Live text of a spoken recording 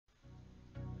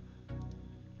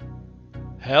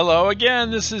Hello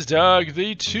again, this is Doug,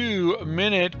 the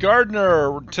 2-Minute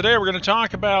Gardener. Today we're going to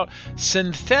talk about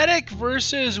synthetic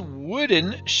versus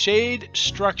wooden shade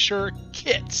structure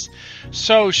kits.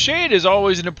 So shade is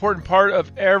always an important part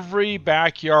of every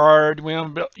backyard.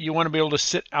 You want to be able to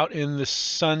sit out in the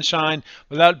sunshine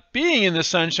without being in the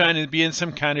sunshine and be in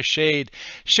some kind of shade.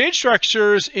 Shade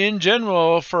structures in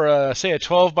general for say a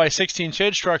 12 by 16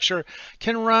 shade structure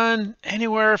can run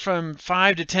anywhere from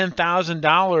 $5,000 to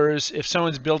 $10,000 if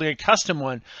someone's building a custom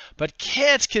one, but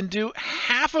kits can do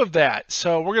half of that.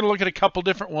 So we're going to look at a couple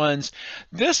different ones.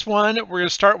 This one, we're going to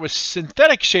start with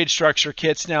synthetic shade structure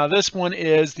kits. Now this one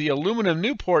is the aluminum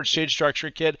Newport shade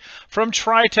structure kit from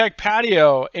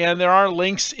Patio, and there are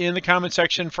links in the comment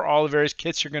section for all the various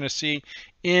kits you're going to see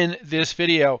in this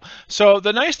video. So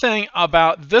the nice thing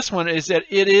about this one is that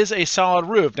it is a solid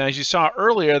roof. Now, as you saw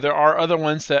earlier, there are other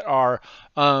ones that are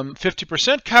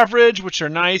 50% coverage, which are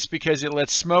nice because it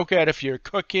lets smoke out if you're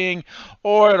cooking,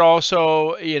 or it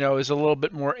also, is a little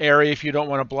bit more airy if you don't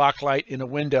want to block light in a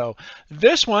window.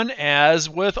 This one, as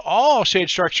with all shade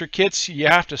structure kits, you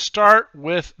have to start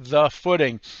with the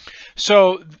footing.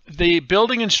 So the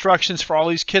building instructions for all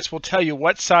these kits will tell you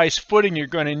what size footing you're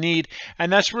going to need,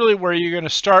 and that's really where you're going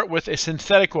to start with a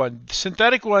synthetic one.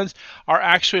 Synthetic ones are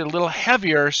actually a little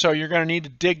heavier, so you're going to need to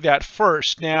dig that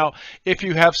first. Now, if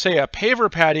you have, say, a paver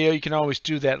patio, you can always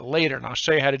do that later, and I'll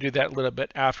show you how to do that a little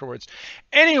bit afterwards.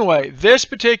 Anyway, this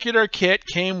particular kit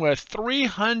came with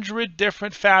 300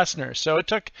 different fasteners, so it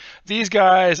took these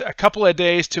guys a couple of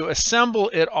days to assemble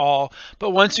it all,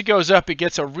 but once it goes up, it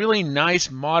gets a really nice,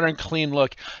 modern, clean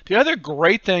look. The other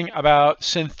great thing about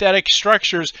synthetic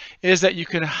structures is that you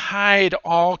can hide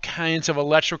all kinds of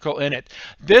electrical in it.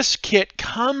 This kit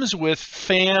comes with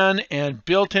fan and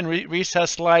built-in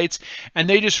recessed lights, and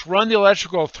they just run the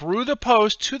electrical through the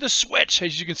post to the switch,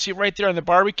 as you can see right there on the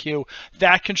barbecue.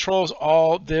 That controls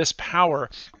all this power.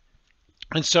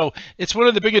 And so it's one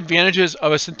of the big advantages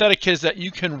of a synthetic kit is that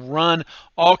you can run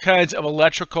all kinds of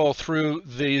electrical through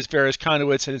these various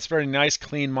conduits, and it's very nice,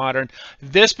 clean, modern.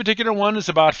 This particular one is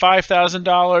about $5,000,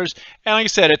 and like I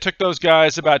said, it took those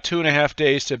guys about 2.5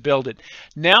 days to build it.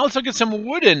 Now let's look at some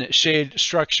wooden shade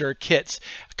structure kits.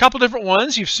 A couple different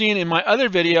ones you've seen in my other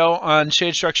video on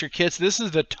shade structure kits. This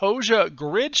is the Toja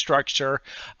grid structure.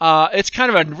 It's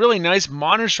kind of a really nice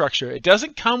modern structure. It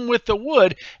doesn't come with the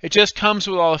wood, it just comes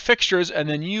with all the fixtures, and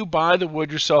then you buy the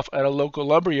wood yourself at a local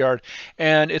lumber yard.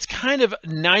 And it's kind of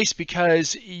nice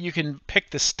because you can pick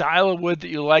the style of wood that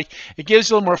you like. It gives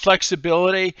you a little more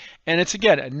flexibility, and it's,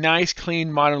 again, a nice,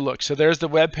 clean, modern look. So there's the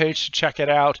web page to check it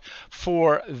out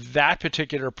for that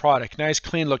particular product. Nice,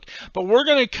 clean look. But we're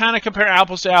going to kind of compare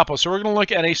apples to apples. So we're going to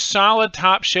look at a solid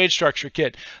top shade structure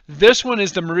kit. This one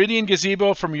is the Meridian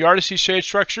Gazebo from Yardesy Shade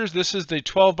Structures. This is the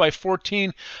 12 by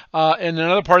 14. In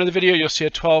another part of the video, you'll see a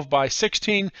 12 by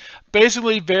 16.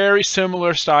 Basically, very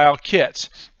similar style kits.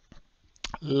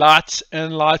 Lots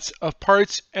and lots of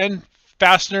parts and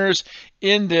fasteners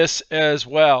in this as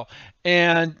well.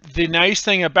 And the nice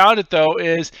thing about it, though,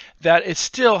 is that it's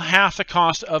still half the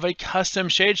cost of a custom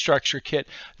shade structure kit.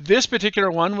 This particular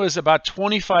one was about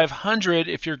 $2,500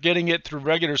 if you're getting it through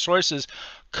regular sources.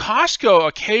 Costco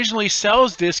occasionally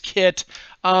sells this kit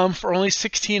for only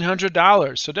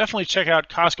 $1,600. So definitely check out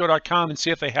Costco.com and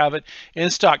see if they have it in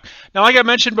stock. Now, like I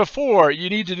mentioned before, you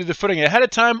need to do the footing ahead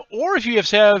of time, or if you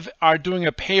are doing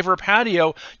a paver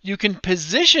patio, you can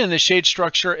position the shade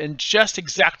structure in just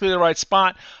exactly the right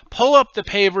spot, pull up the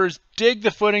pavers, dig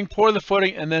the footing, pour the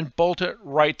footing, and then bolt it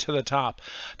right to the top.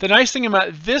 The nice thing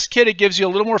about this kit, it gives you a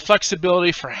little more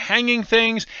flexibility for hanging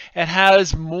things. It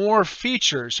has more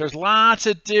features. There's lots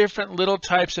of different little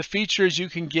types of features you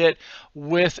can get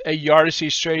with a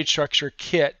Yardesy shade structure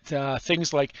kit.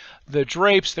 Things like the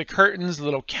drapes, the curtains,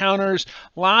 little counters,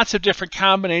 lots of different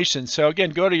combinations. So again,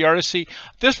 go to Yardesy.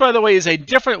 This, by the way, is a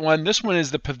different one. This one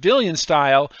is the pavilion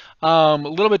style, a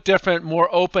little bit different, more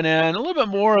open end, a little bit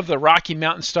more of the Rocky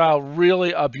Mountain style.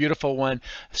 Really a beautiful one.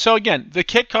 So again, the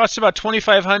kit costs about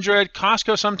 $2,500.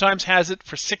 Costco sometimes has it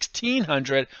for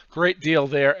 $1,600. Great deal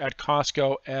there at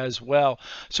Costco as well.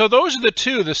 So those are the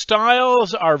two. The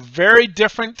styles are very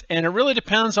different, and it really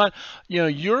depends on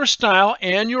your style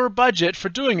and your budget for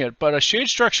doing it. But a shade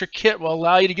structure kit will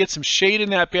allow you to get some shade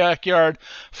in that backyard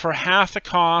for half the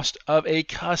cost of a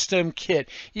custom kit.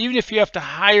 Even if you have to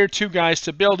hire 2 guys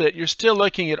to build it, you're still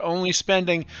looking at only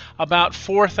spending about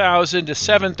 $4,000 to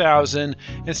 $7,000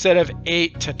 instead of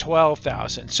 $8,000 to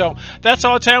 $12,000. So that's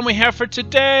all the time we have for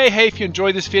today. Hey, if you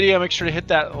enjoyed this video, make sure to hit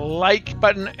that like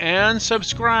button and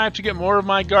subscribe to get more of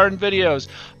my garden videos.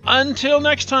 Until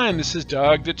next time, this is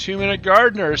Doug, the 2-Minute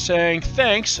Gardener, saying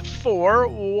thanks for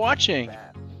watching.